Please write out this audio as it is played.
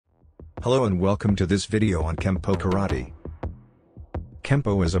Hello and welcome to this video on Kenpo Karate.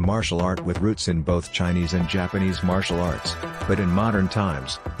 Kenpo is a martial art with roots in both Chinese and Japanese martial arts, but in modern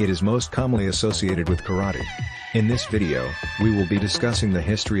times, it is most commonly associated with karate. In this video, we will be discussing the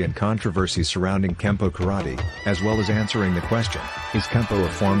history and controversy surrounding Kenpo Karate, as well as answering the question, is Kenpo a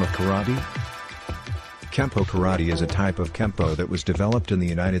form of karate? Kenpo Karate is a type of Kenpo that was developed in the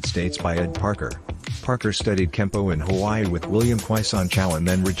United States by Ed Parker. Parker studied Kenpo in Hawaii with William Kwai-san Chow and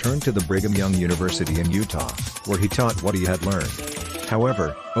then returned to the Brigham Young University in Utah, where he taught what he had learned.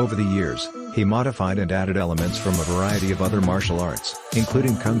 However, over the years, he modified and added elements from a variety of other martial arts,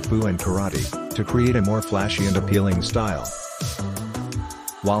 including Kung Fu and Karate, to create a more flashy and appealing style.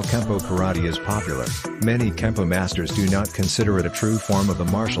 While Kenpo Karate is popular, many Kenpo masters do not consider it a true form of the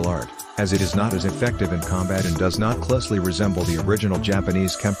martial art, as it is not as effective in combat and does not closely resemble the original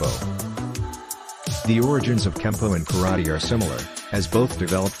Japanese Kenpo. The origins of Kenpo and Karate are similar, as both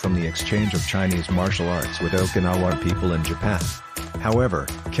developed from the exchange of Chinese martial arts with Okinawan people in Japan. However,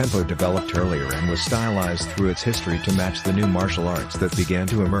 Kenpo developed earlier and was stylized through its history to match the new martial arts that began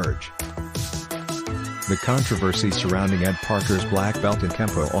to emerge. The controversy surrounding Ed Parker's black belt in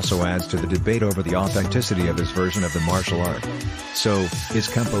Kenpo also adds to the debate over the authenticity of his version of the martial art. So, is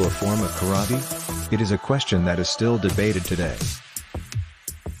Kenpo a form of karate? It is a question that is still debated today.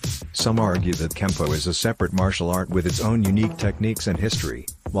 Some argue that Kenpo is a separate martial art with its own unique techniques and history,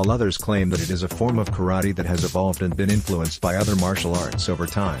 while others claim that it is a form of karate that has evolved and been influenced by other martial arts over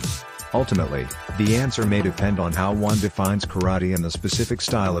time. Ultimately, the answer may depend on how one defines karate and the specific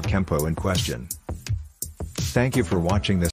style of Kenpo in question. Thank you for watching this